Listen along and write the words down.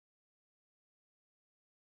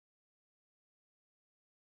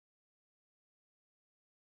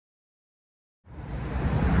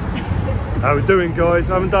How we doing, guys?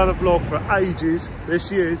 I haven't done a vlog for ages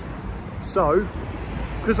this year, so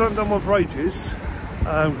because I haven't done one for ages,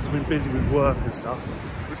 because I've been busy with work and stuff,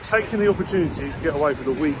 we've taken the opportunity to get away for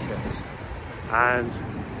the weekend, and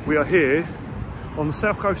we are here on the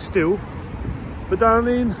south coast still, but down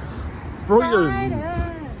in Brighton.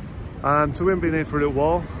 So we haven't been here for a little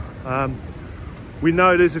while. We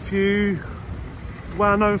know there's a few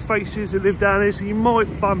well-known faces that live down here, so you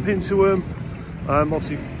might bump into them.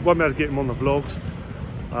 Obviously won't be able to get them on the vlogs,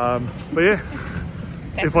 but yeah,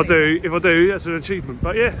 if I do, that's an achievement.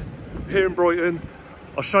 But yeah, here in Brighton,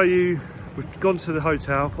 I'll show you. We've gone to the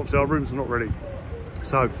hotel. Obviously our rooms are not ready,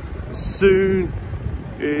 so as soon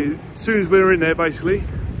as we're in there, basically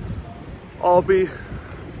I'll be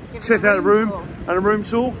checking out the room and a room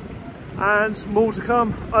tour, and more to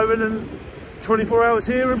come over the 24 hours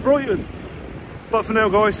here in Brighton. But for now,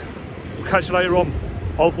 guys, we'll catch you later on.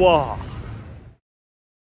 Au revoir.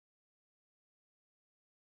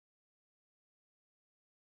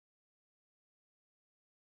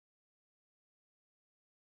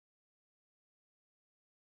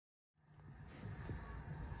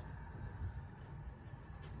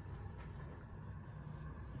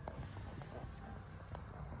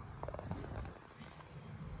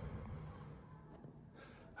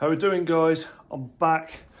 How we doing, guys? I'm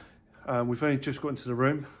back. We've only just got into the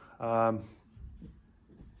room.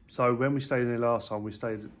 So when we stayed in there last time, we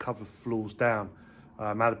stayed a couple of floors down.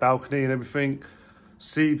 Had a balcony and everything.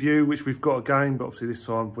 Sea view, which we've got again, but obviously this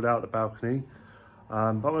time without the balcony. But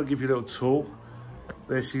I'm gonna give you a little tour.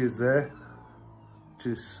 There she is there.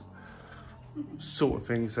 Just sorting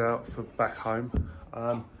things out for back home.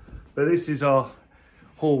 But this is our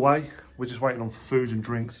hallway. We're just waiting on food and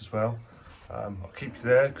drinks as well. I'll keep you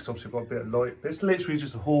there because obviously I've got a bit of light, but it's literally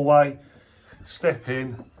just a hallway. Step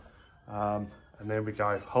in, and there we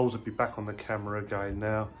go. Holes will be back on the camera again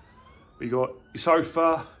now. But you got your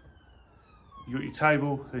sofa, you got your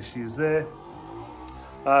table, there she is there.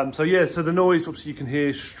 So yeah, so the noise obviously you can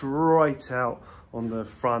hear straight out on the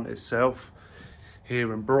front itself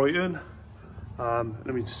here in Brighton. Let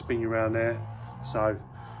me just spin you around there. So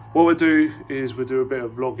what we'll do is we'll do a bit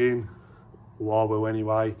of vlogging, or I will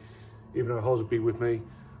anyway. Even though Hollie will be with me,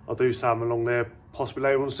 I'll do some along there, possibly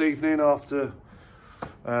later on this evening after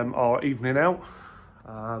our evening out.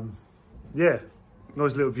 Yeah,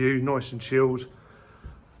 nice little view, nice and chilled.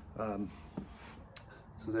 So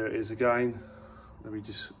there it is again. Let me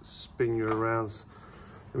just spin you around.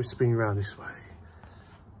 Let me spin you around this way.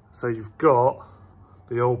 So you've got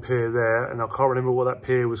the old pier there, and I can't remember what that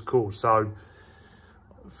pier was called. So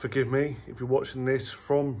forgive me if you're watching this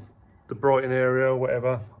from the Brighton area or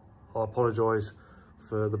whatever. I apologise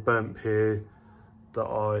for the burnt pier that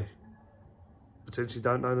I potentially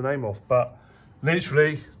don't know the name of, but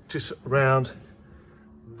literally just around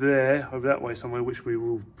there, over that way somewhere, which we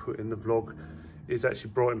will put in the vlog, is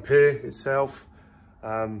actually Brighton Pier itself.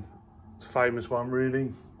 Famous one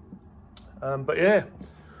really. But yeah,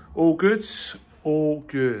 all good, all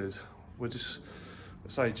good. We're just,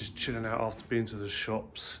 let's say, just chilling out after being to the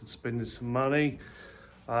shops and spending some money.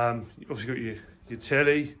 You've obviously got your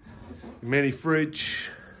telly, your mini fridge,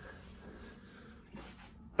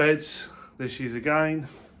 beds, there she is again.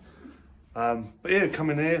 But yeah, come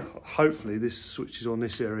in here, hopefully this switches on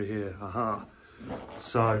this area here.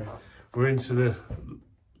 So we're into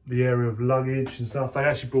the area of luggage and stuff. They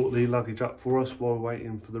actually brought the luggage up for us while we're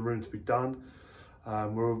waiting for the room to be done.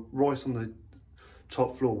 We're right on the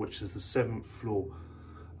top floor, which is the 7th floor.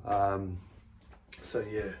 So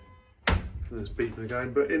yeah, there's beeping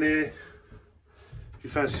again, but in here, if you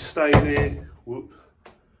fancy staying here, whoop,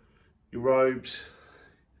 your robes,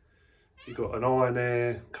 you've got an iron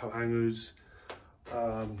there, coat hangers,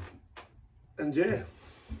 and yeah,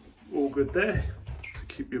 all good there to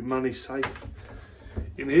keep your money safe.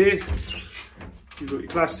 In here, you've got your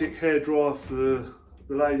classic hairdryer for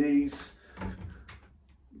the ladies,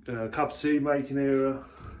 cup of tea making area,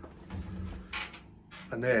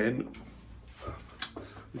 and then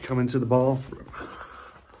we come into the bathroom.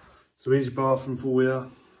 So here's your bathroom for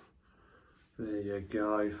you. There you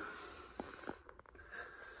go.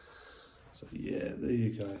 So yeah, there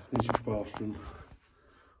you go. There's your bathroom.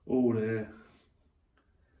 All there.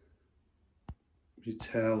 Your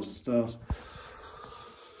towels and stuff.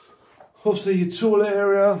 Obviously your toilet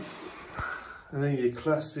area. And then your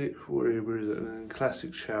classic, where is it? And then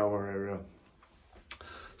classic shower area.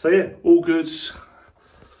 So yeah, all good.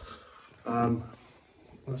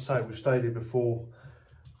 Let's say we've stayed here before.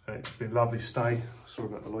 It's been a lovely stay. Sorry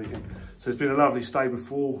about the lighting. So it's been a lovely stay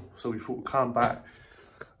before, so we thought we'd come back.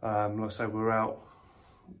 Like I say, we're out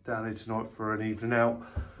down here tonight for an evening out.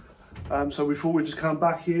 So we thought we'd just come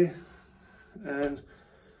back here, and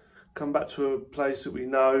come back to a place that we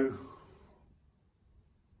know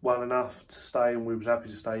well enough to stay, and we was happy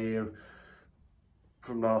to stay here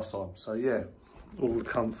from last time. So yeah, all the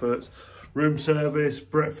comforts, room service,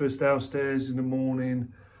 breakfast downstairs in the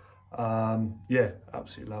morning. Yeah,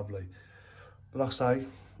 absolutely lovely. But like I say,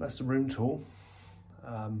 that's the room tour.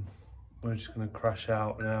 We're just going to crash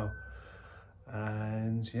out now,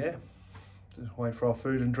 and yeah, just wait for our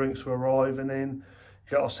food and drinks to arrive, and then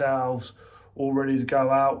get ourselves all ready to go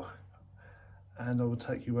out. And I will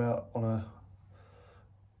take you out on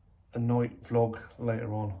a night vlog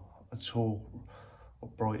later on, a tour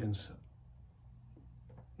of Brighton's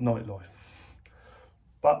nightlife.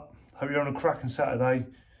 But hope you're on a cracking Saturday,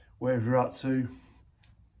 wherever you're up to.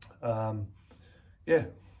 Yeah,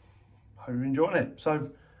 hope you're enjoying it. So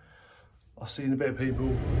I'll see you in a bit,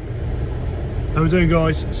 people. How we doing,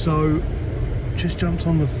 guys? So just jumped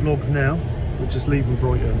on the vlog now. We're just leaving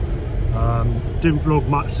Brighton. Didn't vlog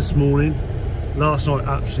much this morning. Last night,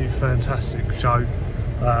 absolutely fantastic show.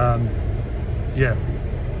 Yeah,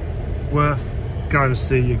 worth going to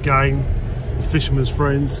see again. The Fisherman's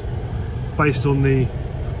Friends, based on the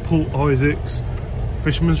Port Isaac's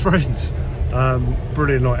Fisherman's Friends.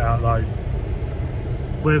 Brilliant night out though.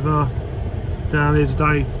 Weather down here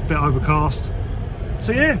today, a bit overcast.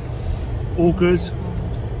 So yeah, all good.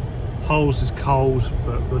 Holes is cold,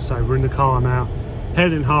 but we'll say we're in the car now,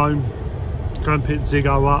 heading home. Go and pick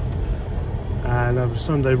Ziggo up and have a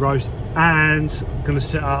Sunday roast, and going to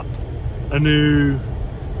set up a new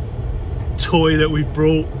toy that we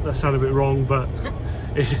brought. That sounded a bit wrong, but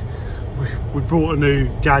we brought a new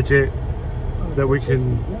gadget that we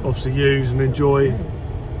can obviously use and enjoy,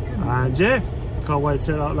 and yeah, can't wait to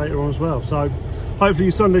set that up later on as well. So hopefully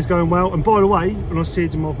your Sunday's going well. And by the way, when I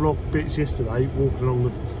said in my vlog bits yesterday, walking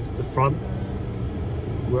along the front,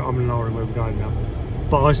 I'm in an hurry where we're going now,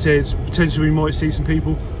 but I said potentially we might see some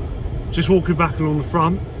people just walking back along the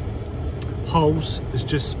front. Holes has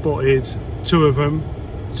just spotted two of them,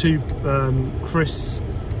 Chris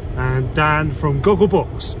and Dan from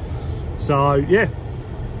Gogglebox. So yeah,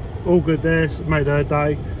 all good there. So made her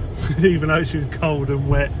day even though she was cold and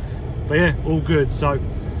wet, but yeah, all good. So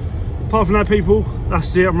apart from that, people,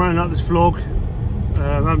 that's it. I'm running up this vlog.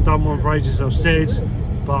 I haven't done one for ages, as I've said,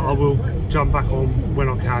 but I will jump back on when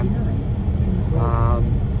I can.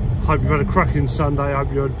 Hope you've had a cracking Sunday.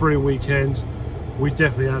 Hope you had a brilliant weekend. We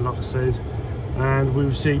definitely had, like I said, and we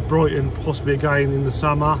will see Brighton possibly again in the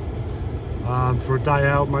summer, for a day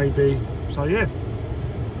out maybe. So yeah,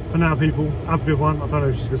 for now, people, have a good one. I don't know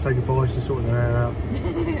if she's going to say goodbye. She's sorting her hair out.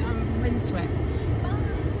 I'm windswept.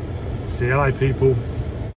 Bye. See you later, people.